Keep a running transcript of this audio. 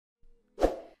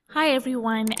Hi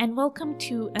everyone, and welcome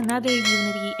to another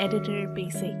Unity Editor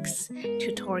Basics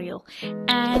tutorial.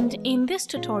 And in this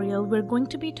tutorial we're going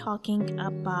to be talking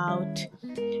about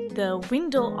the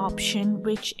window option,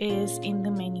 which is in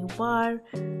the menu bar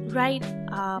right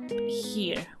up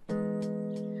here.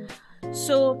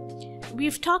 So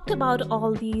we've talked about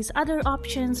all these other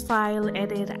options: file,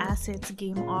 edit, assets,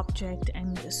 game object,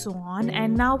 and so on,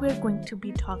 and now we're going to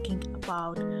be talking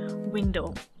about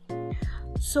window.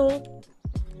 So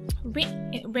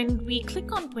when we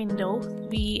click on window,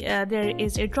 there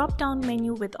is a drop-down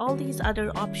menu with all these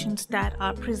other options that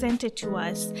are presented to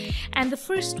us, and the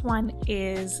first one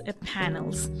is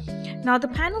panels. Now the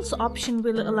panels option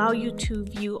will allow you to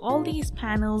view all these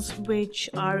panels which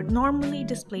are normally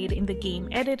displayed in the game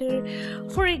editor.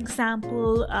 For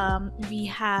example, we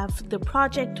have the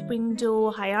project window,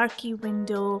 hierarchy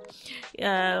window,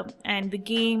 and the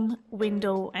game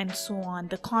window, and so on,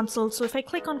 the console. So if I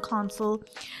click on console,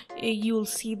 you'll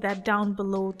see that down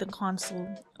below the console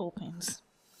opens.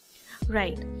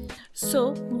 Right,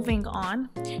 so moving on,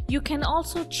 you can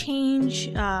also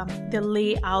change the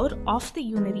layout of the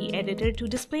Unity editor to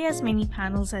display as many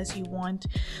panels as you want.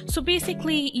 So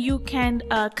basically you can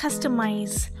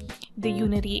customize the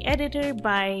Unity editor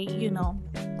by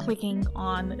clicking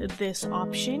on this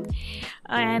option.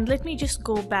 And let me just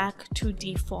go back to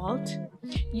default.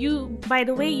 By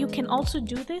the way, you can also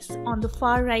do this on the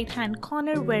far right hand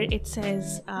corner where it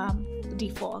says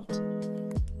default.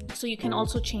 So you can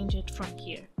also change it from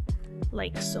here,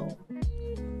 like so.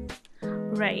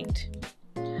 Right.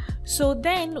 So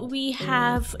then we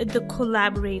have the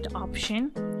collaborate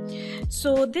option.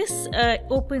 So this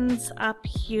opens up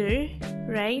here,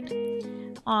 right?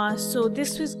 So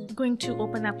this is going to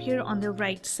open up here on the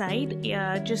right side,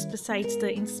 just besides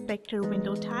the inspector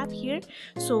window tab here.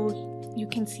 So you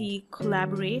can see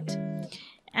collaborate.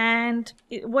 And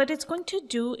what it's going to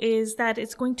do is that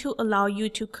it's going to allow you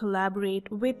to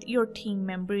collaborate with your team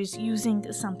members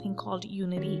using something called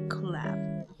Unity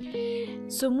Collab.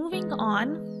 So moving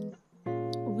on,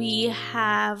 we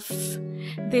have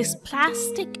this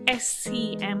plastic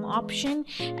SCM option,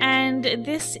 and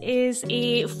this is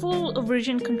a full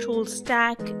version control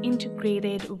stack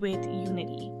integrated with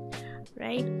Unity,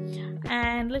 right?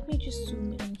 And let me just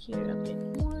zoom in here a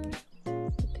bit more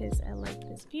because I like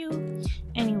this view.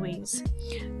 Anyways,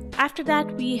 after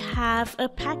that we have a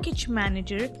package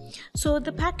manager. So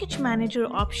the package manager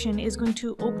option is going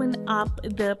to open up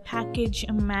the package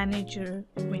manager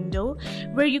window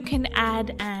where you can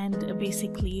add and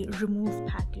basically remove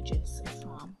packages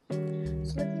from.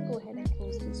 So let me go ahead and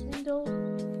close this window.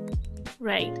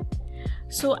 Right.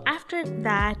 So after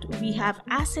that we have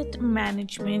asset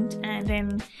management, and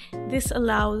then this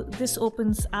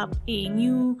opens up a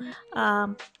new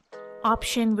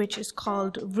option which is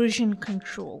called version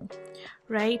control,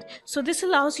 right? So this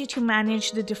allows you to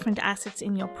manage the different assets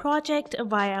in your project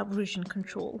via version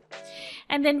control.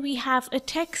 And then we have a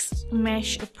text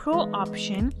mesh pro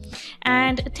option,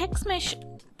 and a text mesh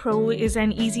Pro is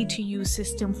an easy to use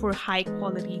system for high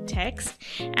quality text,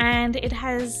 and it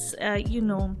has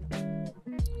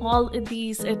all of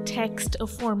these text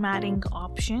formatting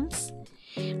options.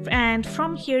 And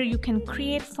from here you can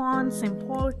create fonts,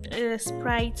 import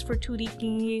sprites for 2D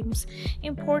games,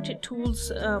 import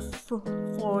tools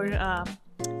for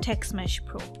Text Mesh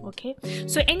Pro. Okay,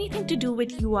 so anything to do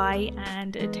with UI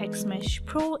and Text Mesh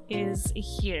Pro is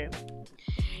here.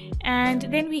 And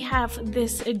then we have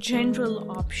this general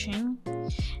option,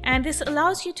 and this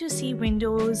allows you to see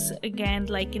windows again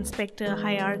like inspector,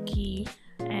 hierarchy,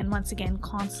 and once again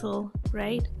console,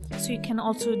 right? So you can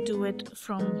also do it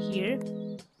from here.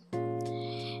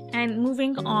 And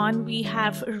moving on, we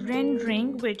have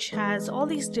rendering, which has all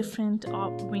these different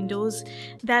windows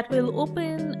that will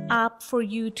open up for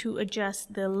you to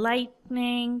adjust the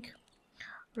lighting,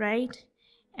 right?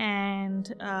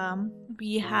 And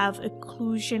we have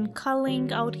occlusion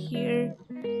culling out here.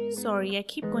 Sorry, I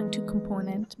keep going to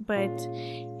component, but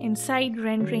inside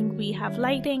rendering we have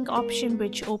lighting option,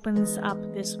 which opens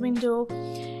up this window.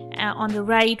 On the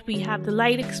right we have the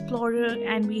light explorer,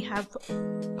 and we have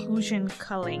occlusion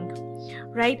culling.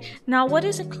 Right now, what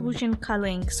is occlusion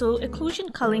culling? So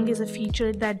occlusion culling is a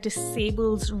feature that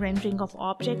disables rendering of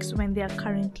objects when they are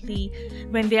currently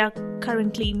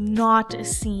not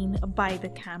seen by the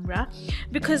camera,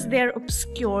 because they are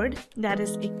obscured, that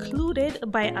is occluded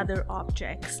by other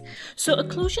objects. So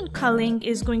occlusion culling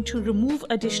is going to remove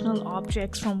additional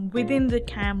objects from within the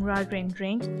camera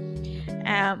rendering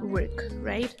work,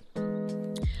 right?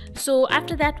 So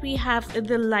after that we have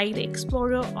the light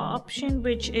explorer option,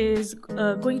 which is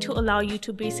going to allow you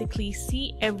to basically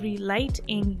see every light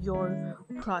in your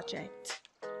project.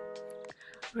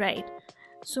 right?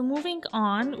 So moving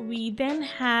on, we then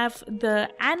have the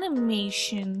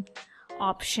animation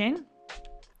option,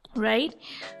 right?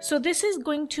 So this is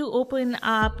going to open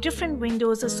up different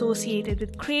windows associated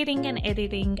with creating and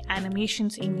editing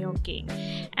animations in your game.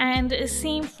 And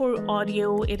same for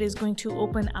audio, it is going to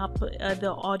open up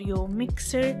the audio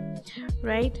mixer,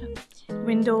 right,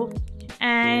 window.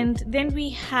 And then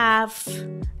we have,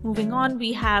 moving on,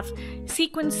 we have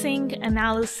sequencing,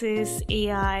 analysis,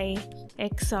 AI,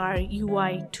 XR,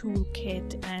 UI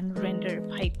toolkit, and render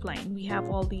pipeline. We have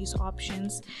all these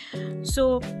options.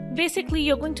 So basically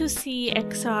you're going to see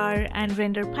XR and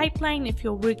render pipeline if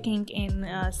you're working in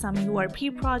some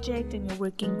URP project and you're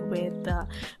working with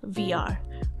VR,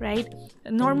 right?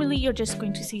 Normally you're just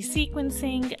going to see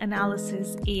sequencing,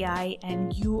 analysis, AI,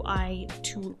 and UI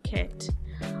toolkit.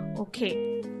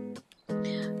 Okay,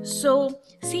 so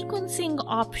sequencing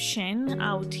option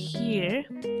out here,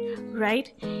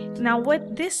 right? Now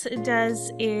what this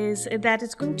does is that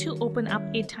it's going to open up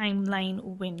a timeline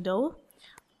window.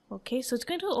 Okay, so it's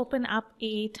going to open up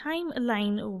a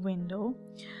timeline window,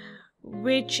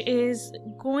 which is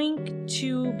going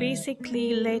to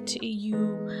basically let you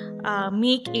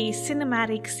make a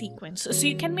cinematic sequence. So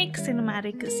you can make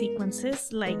cinematic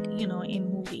sequences like, you know,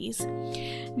 in movies.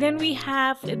 Then we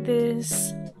have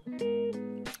this.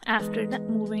 After that,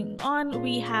 moving on,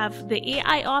 we have the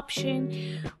AI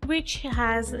option, which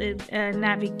has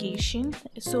navigation.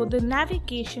 So the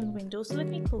navigation window, so let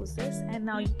me close this, and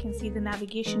now you can see the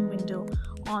navigation window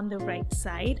on the right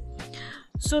side.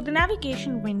 So the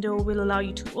navigation window will allow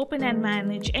you to open and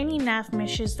manage any nav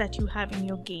meshes that you have in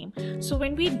your game. So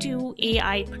when we do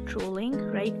AI patrolling,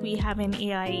 right, we have an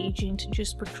AI agent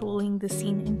just patrolling the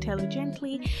scene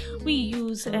intelligently. We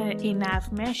use a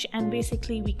nav mesh, and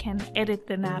basically we can edit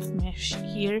the nav mesh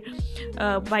here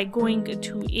by going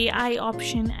to AI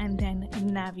option and then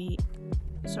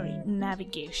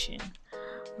navigation,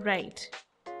 right?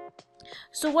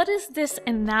 So what is this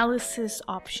analysis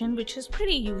option, which is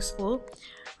pretty useful,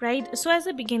 right? So as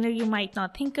a beginner, you might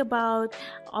not think about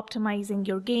optimizing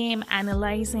your game,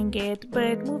 analyzing it,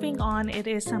 but moving on, it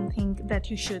is something that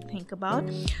you should think about.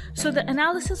 So the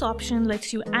analysis option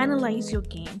lets you analyze your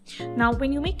game. Now,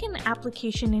 when you make an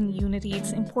application in Unity,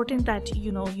 it's important that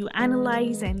you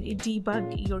analyze and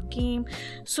debug your game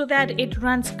so that it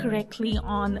runs correctly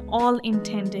on all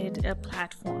intended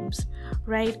platforms,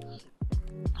 right?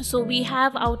 So we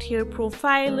have out here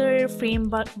profiler, frame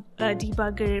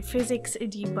debugger, physics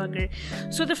debugger.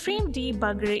 So the frame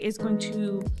debugger is going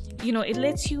to, it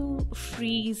lets you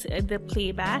freeze the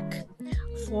playback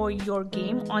for your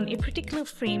game on a particular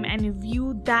frame and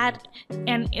view that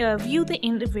and view the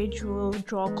individual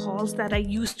draw calls that are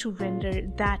used to render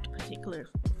that particular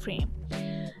frame.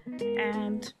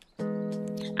 And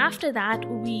after that,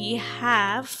 we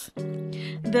have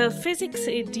the physics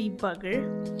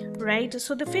debugger, right?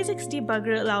 So the physics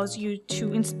debugger allows you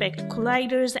to inspect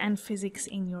colliders and physics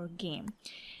in your game.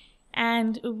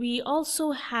 And we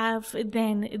also have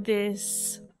then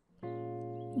this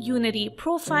Unity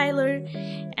profiler,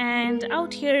 and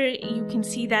out here you can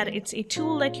see that it's a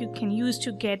tool that you can use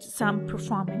to get some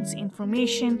performance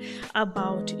information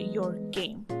about your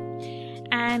game.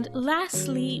 And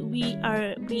lastly,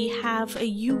 we have a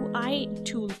UI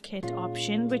toolkit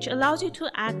option, which allows you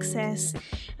to access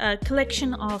a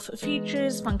collection of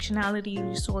features, functionality,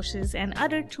 resources, and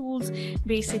other tools,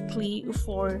 basically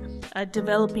for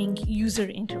developing user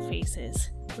interfaces,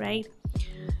 right?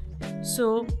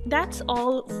 So that's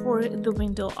all for the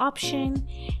window option.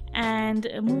 And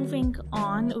moving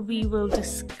on, we will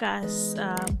discuss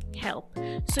help.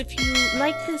 So if you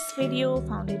like this video,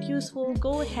 found it useful,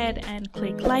 go ahead and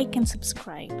click like and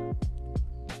subscribe.